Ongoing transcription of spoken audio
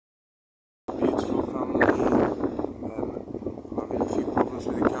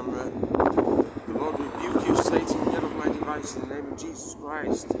the camera. The Lord rebuke you, Satan, get off my device in the name of Jesus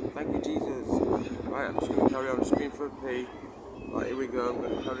Christ. Thank you, Jesus. Right, I'm just going to carry on, just been for a pee. Right, here we go, I'm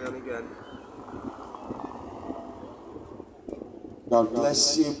going to carry on again. God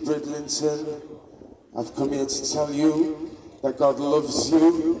bless you, Bridlington. I've come here to tell you that God loves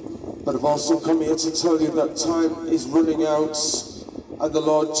you, but I've also come here to tell you that time is running out and the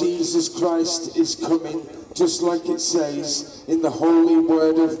Lord Jesus Christ is coming, just like it says in the holy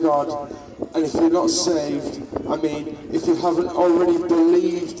word of God. And if you're not saved, I mean, if you haven't already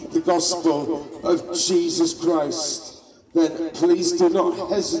believed the gospel of Jesus Christ, then please do not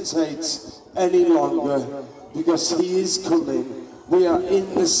hesitate any longer, because he is coming. We are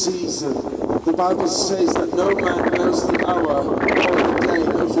in the season. The Bible says that no man knows the hour or the day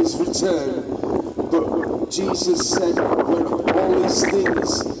of his return. But Jesus said, when all these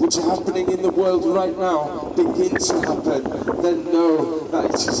things which are happening in the world right now begin to happen, then know that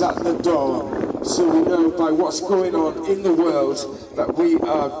it is at the door. So we know by what's going on in the world that we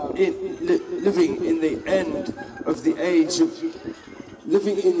are living in the end of the age,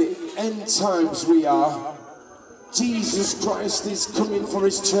 living in the end times we are. Jesus Christ is coming for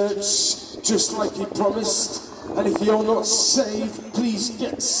his church, just like he promised. And if you're not saved, please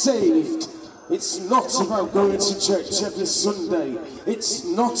get saved. It's not about going to church every Sunday. It's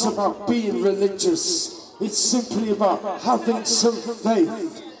not about being religious. It's simply about having some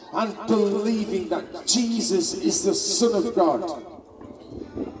faith and believing that Jesus is the Son of God.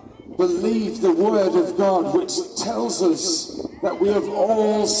 Believe the word of God, which tells us that we have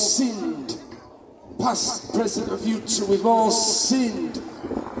all sinned. Past, present, and future, we've all sinned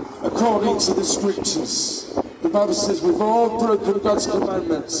according to the scriptures. The Bible says we've all broken God's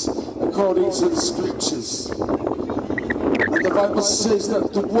commandments according to the scriptures. And the Bible says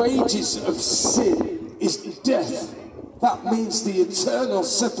that the wages of sin is death. That means the eternal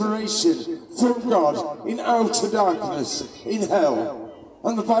separation from God in outer darkness, in hell.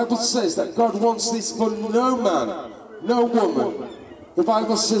 And the Bible says that God wants this for no man, no woman. The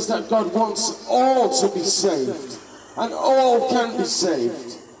Bible says that God wants all to be saved, and all can be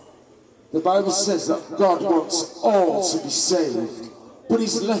saved. The Bible says that God wants all to be saved, but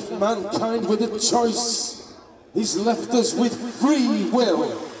he's left mankind with a choice. He's left us with free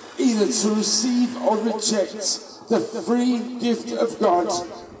will, either to receive or reject the free gift of God,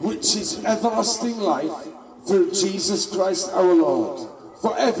 which is everlasting life through Jesus Christ our Lord,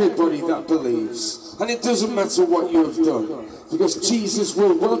 for everybody that believes. And it doesn't matter what you have done, because Jesus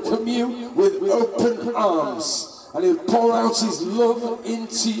will welcome you with open arms, and he'll pour out his love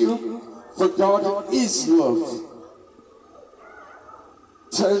into you, for God is love.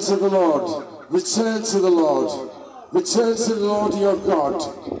 Turn to the Lord, return to the Lord, return to the Lord your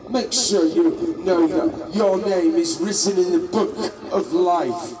God. Make sure you know that your name is written in the book of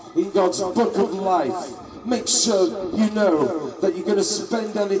life, in God's book of life. Make sure you know that you're going to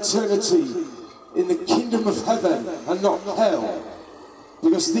spend an eternity in the kingdom of heaven and not hell,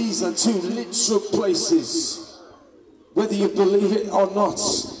 because these are two literal places. Whether you believe it or not,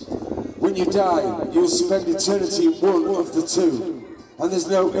 when you die, you'll spend eternity in one of the two, and there's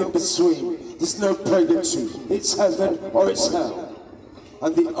no in between. There's no purgatory. It's heaven or it's hell.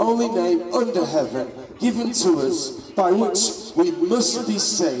 And the only name under heaven given to us by which we must be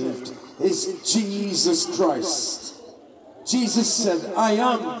saved is Jesus Christ. Jesus said, I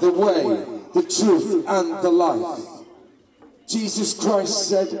am the way, the truth, and the life. Jesus Christ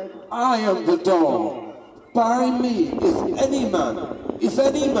said, I am the door. By me, if any man,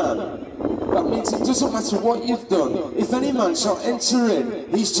 that means it doesn't matter what you've done, if any man shall enter in,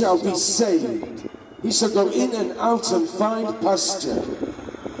 he shall be saved. He shall go in and out and find pasture.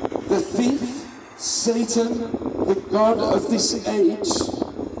 The thief, Satan, the god of this age,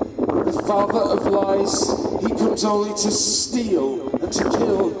 the father of lies, he comes only to steal and to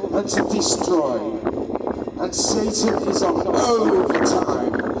kill and to destroy. And Satan is on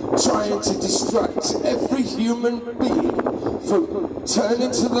overtime, trying to distract every human being from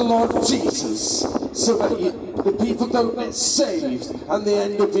turning to the Lord Jesus, so that the people don't get saved and they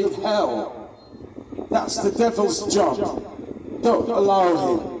end up in hell. That's the devil's job. Don't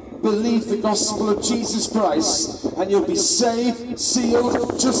allow him. Believe the gospel of Jesus Christ and you'll be saved,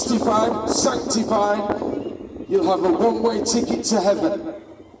 sealed, justified, sanctified. You'll have a one-way ticket to heaven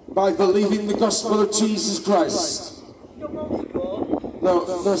by believing the gospel of Jesus Christ.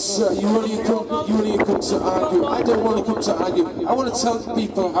 No, sir, you only come to argue. I don't want to come to argue. I want to tell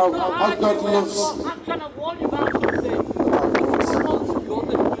people how God loves. I'm trying to warn you about something.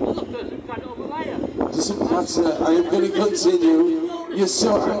 Doesn't matter. I am going to continue. You're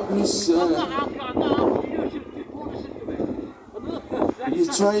so angry, sir.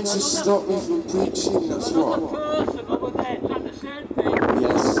 You're trying to stop me from preaching, that's what. Person over there trying to say things.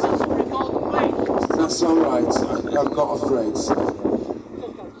 Yes. That's somebody called the wait. That's alright. I'm not afraid, sir.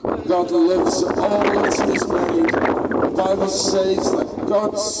 God loves all that He's made. The Bible says that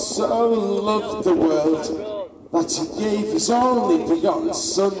God so loved the world that He gave His only begotten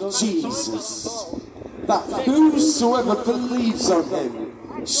Son, Jesus, that whosoever believes on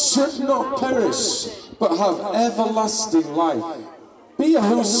Him should not perish, but have everlasting life. Be a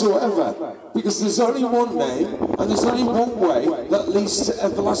whosoever, because there's only one name, and there's only one way that leads to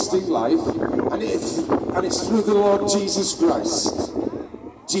everlasting life, and it's through the Lord Jesus Christ.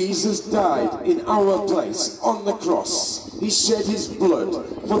 Jesus died in our place on the cross. He shed His blood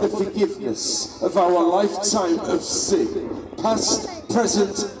for the forgiveness of our lifetime of sin, past,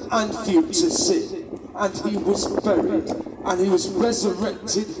 present, and future sin. And He was buried, and He was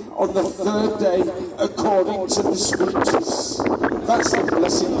resurrected on the third day according to the Scriptures. That's the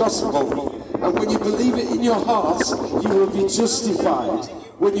blessed gospel. And when you believe it in your heart, you will be justified.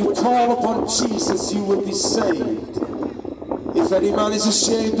 When you call upon Jesus, you will be saved. If any man is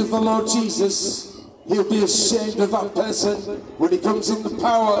ashamed of the Lord Jesus, he'll be ashamed of that person when he comes in the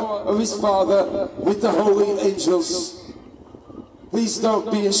power of his Father with the holy angels. Please don't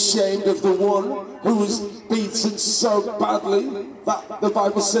be ashamed of the one who was beaten so badly that the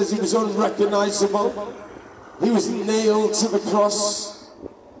Bible says he was unrecognizable. He was nailed to the cross,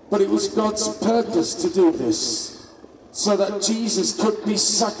 but it was God's purpose to do this, so that Jesus could be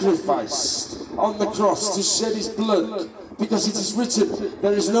sacrificed on the cross to shed His blood, because it is written,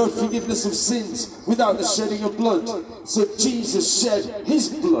 there is no forgiveness of sins without the shedding of blood. So Jesus shed His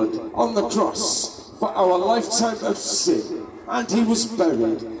blood on the cross for our lifetime of sin. And He was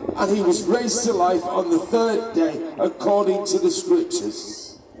buried, and He was raised to life on the third day according to the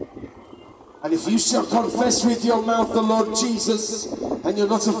Scriptures. And if you shall confess with your mouth the Lord Jesus, and you're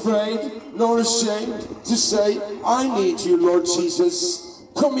not afraid nor ashamed to say, I need you, Lord Jesus,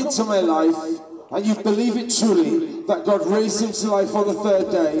 come into my life, and you believe it truly that God raised Him to life on the third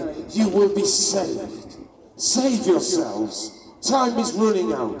day, you will be saved. Save yourselves. Time is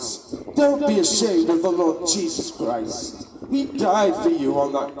running out. Don't be ashamed of the Lord Jesus Christ. He died for you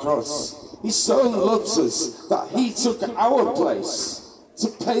on that cross. He so loves us that He took our place to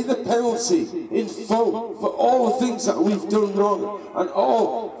pay the penalty in full for all the things that we've done wrong, and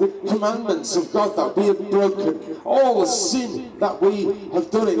all the commandments of God that we have broken, all the sin that we have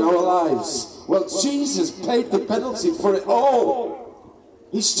done in our lives. Well, Jesus paid the penalty for it all.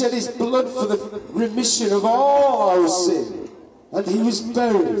 He shed His blood for the remission of all our sin. And He was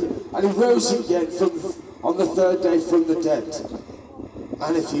buried, and He rose again on the third day from the dead.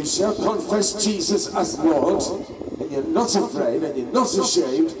 And if you shall confess Jesus as Lord, and you're not afraid and you're not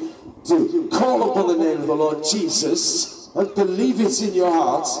ashamed to call upon the name of the Lord Jesus and believe it in your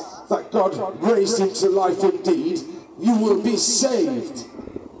heart that God raised Him to life indeed, you will be saved.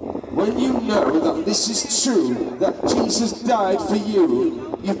 When you know that this is true, that Jesus died for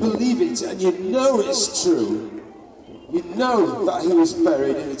you, you believe it and you know it's true. You know that He was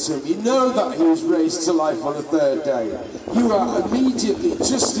buried in a tomb. You know that He was raised to life on the third day. You are immediately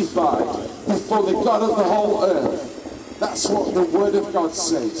justified before the God of the whole earth. That's what the Word of God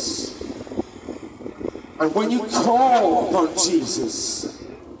says. And when you call upon Jesus,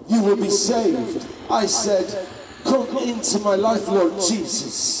 you will be saved. I said, come into my life, Lord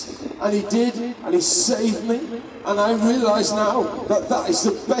Jesus. And He did, and He saved me. And I realise now that that is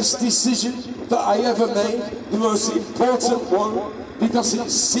the best decision that I ever made, the most important one, because it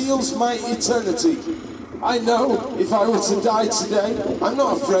seals my eternity. I know if I were to die today, I'm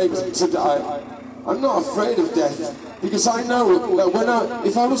not afraid to die. I'm not afraid of death, because I know that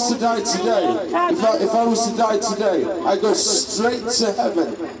if I was to die today, if I was to die today, I go straight to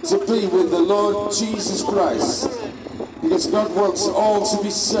heaven to be with the Lord Jesus Christ, because God wants all to be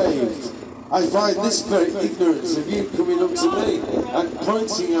saved. I find this very ignorance of you coming up to me and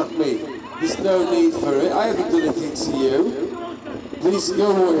pointing at me. There's no need for it. I haven't done anything to you. Please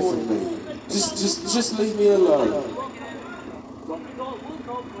go away from me. Just leave me alone.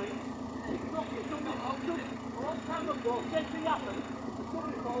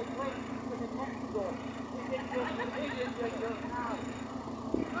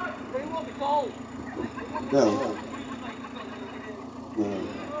 No.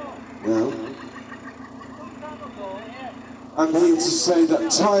 I'm here to say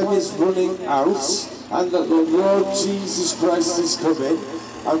that time is running out and that the Lord Jesus Christ is coming.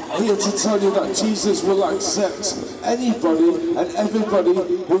 I'm here to tell you that Jesus will accept anybody and everybody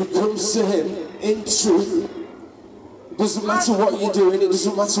who comes to Him in truth. It doesn't matter what you're doing, it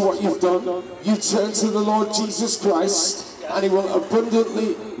doesn't matter what you've done. You turn to the Lord Jesus Christ and he will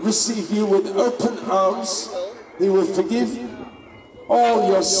abundantly receive you with open arms. He will forgive all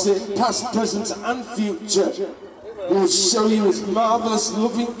your sin, past, present, and future. He will show you his marvelous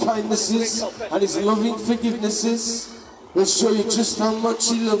loving kindnesses and his loving forgivenesses. He'll show you just how much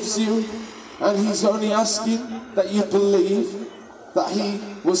he loves you, and he's only asking that you believe that he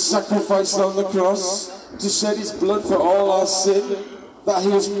was sacrificed on the cross to shed his blood for all our sin, that he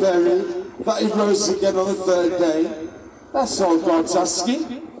was buried, that he rose again on the third day. That's all God's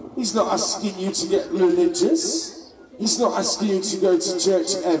asking. He's not asking you to get religious. He's not asking you to go to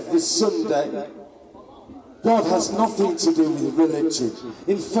church every Sunday. God has nothing to do with religion.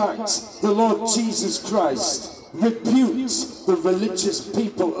 In fact, the Lord Jesus Christ rebuked the religious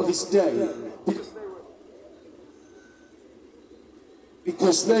people of his day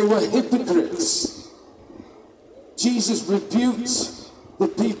because they were hypocrites. Jesus rebuked the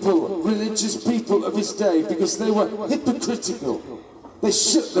people, religious people of his day, because they were hypocritical. They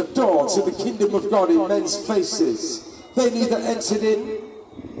shut the door to the kingdom of God in men's faces. They neither entered in,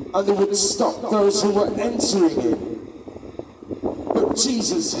 and they would stop those who were entering in. But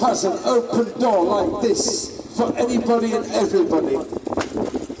Jesus has an open door like this for anybody and everybody.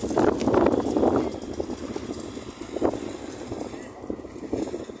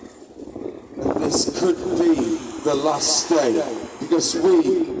 And this could be the last day, because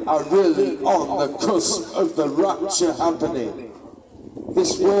we are really on the cusp of the rapture happening.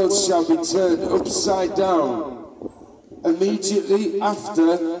 This world shall be turned upside down immediately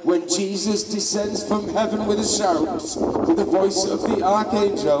after, when Jesus descends from heaven with a shout, with the voice of the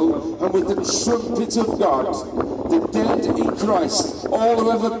archangel, and with the trumpet of God. The dead in Christ, all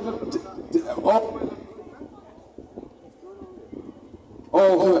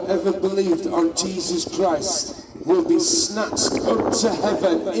who ever believed on Jesus Christ, will be snatched up to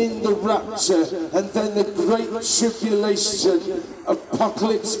heaven in the rapture, and then the great tribulation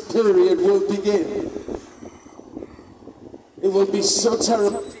apocalypse period will begin. It will be so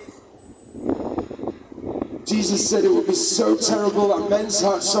terrible. Jesus said it will be so terrible that men's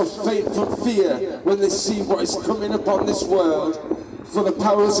hearts shall faint from fear when they see what is coming upon this world, for the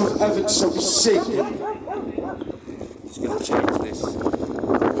powers of heaven shall be shaken. It's going to change this.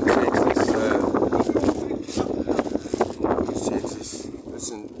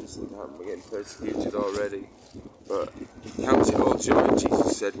 Listen, we're getting persecuted already. But count it all joy,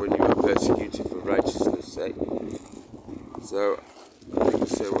 Jesus said, when you are persecuted for righteousness' sake. So, they can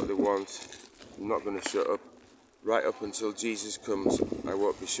say what they want. I'm not going to shut up. Right up until Jesus comes, I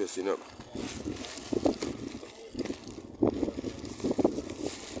won't be shutting up.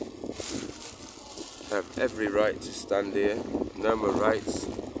 I have every right to stand here. No more rights.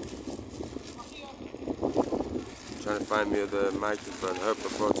 I'm trying to find the other microphone. I hope I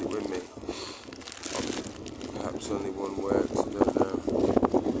brought it with me. Perhaps only one works, I don't know.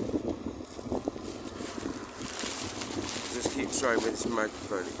 Just keep trying with this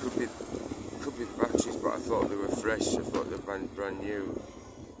microphone. It could be the batteries, but I thought they were fresh. I thought they were brand new.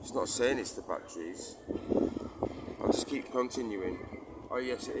 It's not saying it's the batteries. I'll just keep continuing. Oh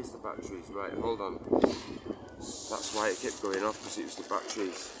yes, it is the batteries. Right, hold on. That's why it kept going off, because it was the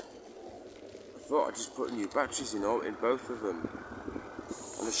batteries. I thought I'd just put new batteries in both of them,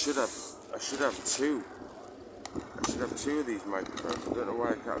 and I should have two. I should have two of these microphones. I don't know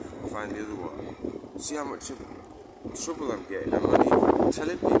why I can't find the other one. See how much trouble I'm getting. I'm not even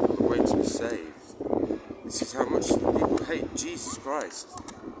telling people the way to be saved. This is how much people hate Jesus Christ.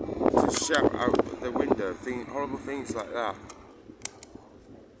 To shout out the window, horrible things like that.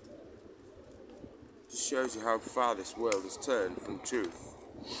 Just shows you how far this world has turned from truth.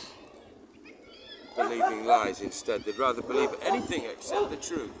 Believing lies instead. They'd rather believe anything except the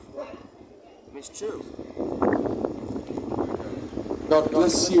truth. And it's true. God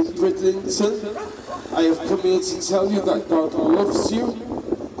bless you, Bridlington. I have come here to tell you that God loves you.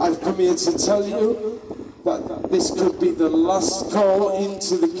 I've come here to tell you that this could be the last call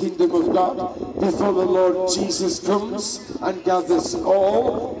into the kingdom of God before the Lord Jesus comes and gathers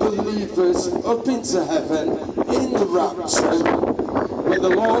all believers up into heaven in the rapture, when the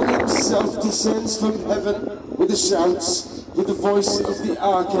Lord himself descends from heaven with the shouts, with the voice of the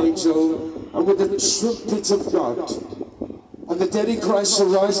archangel, and with the trumpet of God. And the dead in Christ shall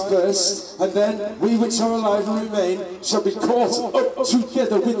rise first, and then we which are alive and remain shall be caught up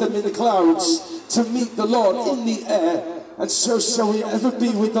together with them in the clouds to meet the Lord in the air, and so shall we ever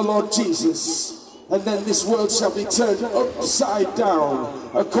be with the Lord Jesus. And then this world shall be turned upside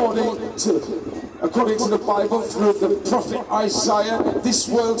down, according to the Bible through the prophet Isaiah. This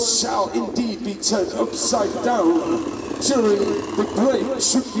world shall indeed be turned upside down during the great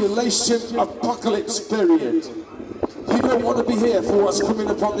tribulation apocalypse period. You don't want to be here for what's coming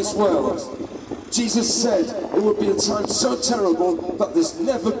upon this world. Jesus said it would be a time so terrible that there's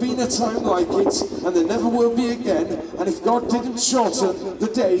never been a time like it, and there never will be again. And if God didn't shorten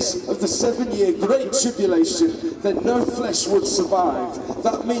the days of the 7-year Great Tribulation, then no flesh would survive.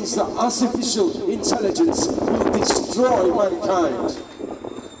 That means that artificial intelligence will destroy mankind.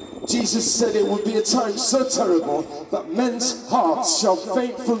 Jesus said it would be a time so terrible that men's hearts shall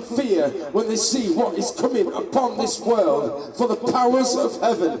faint from fear when they see what is coming upon this world, for the powers of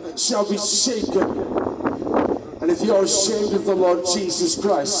heaven shall be shaken. And if you're ashamed of the Lord Jesus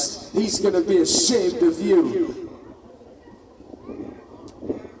Christ, he's going to be ashamed of you.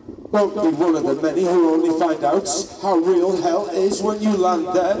 Don't be one of the many who only find out how real hell is when you land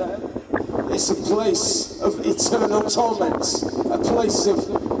there. It's a place of eternal torment, a place of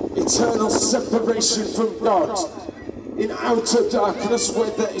eternal separation from God, in outer darkness where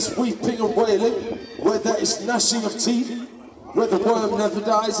there is weeping and wailing, where there is gnashing of teeth, where the worm never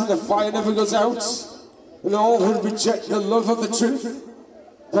dies and the fire never goes out, and all who reject the love of the truth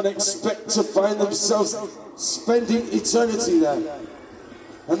can expect to find themselves spending eternity there.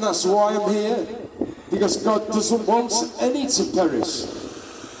 And that's why I'm here, because God doesn't want any to perish.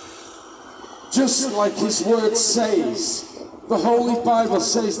 Just like his word says, the Holy Bible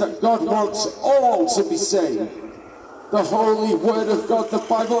says that God wants all to be saved. The Holy Word of God, the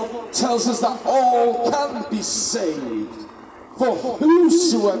Bible, tells us that all can be saved. For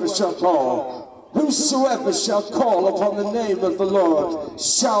whosoever shall call upon the name of the Lord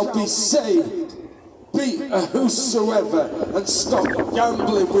shall be saved. Be a whosoever and stop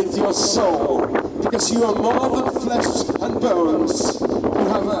gambling with your soul, because you are more than flesh and bones. You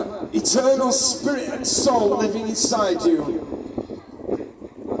have an eternal spirit and soul living inside you.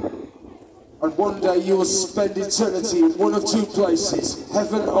 And one day you will spend eternity in one of two places,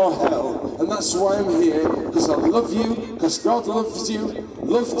 heaven or hell. And that's why I'm here, because I love you, because God loves you.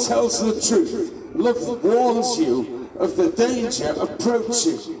 Love tells the truth. Love warns you of the danger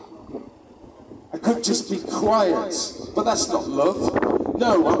approaching. I could just be quiet, but that's not love.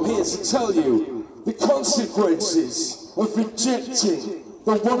 No, I'm here to tell you the consequences of rejecting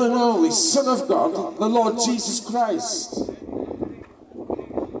the one and only Son of God, the Lord Jesus Christ.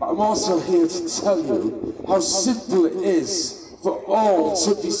 I'm also here to tell you how simple it is for all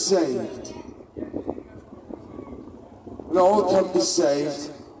to be saved. And all can be saved.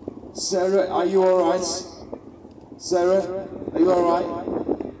 Sarah, are you alright? Sarah, are you alright?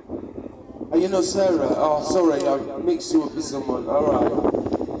 Are you not Sarah? Oh, sorry, I mixed you up with someone. Alright.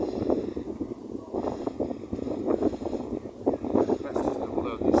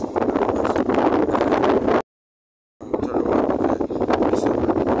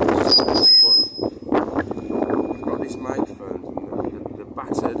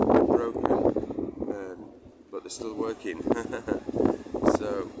 Still working.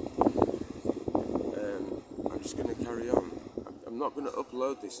 So I'm just going to carry on. I'm not going to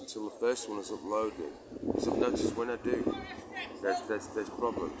upload this until the first one is uploaded, because I've noticed when I do, there's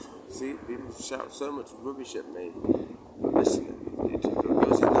problems. See, people shout so much rubbish at me. But listen, it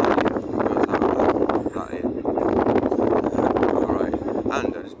goes in that ear, it goes out that ear. Alright,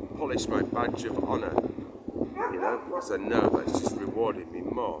 and I just polish my badge of honour, you know, because I know that it's just rewarding me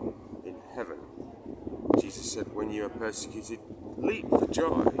more in heaven. Jesus said, when you are persecuted, leap for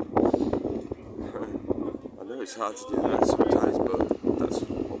joy. I know it's hard to do that sometimes, but that's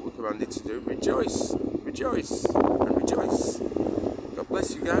what we're commanded to do. Rejoice, rejoice, and rejoice. God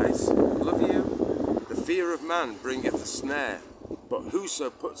bless you guys. Love you. The fear of man bringeth a snare, but whoso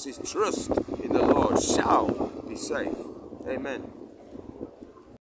puts his trust in the Lord shall be safe. Amen.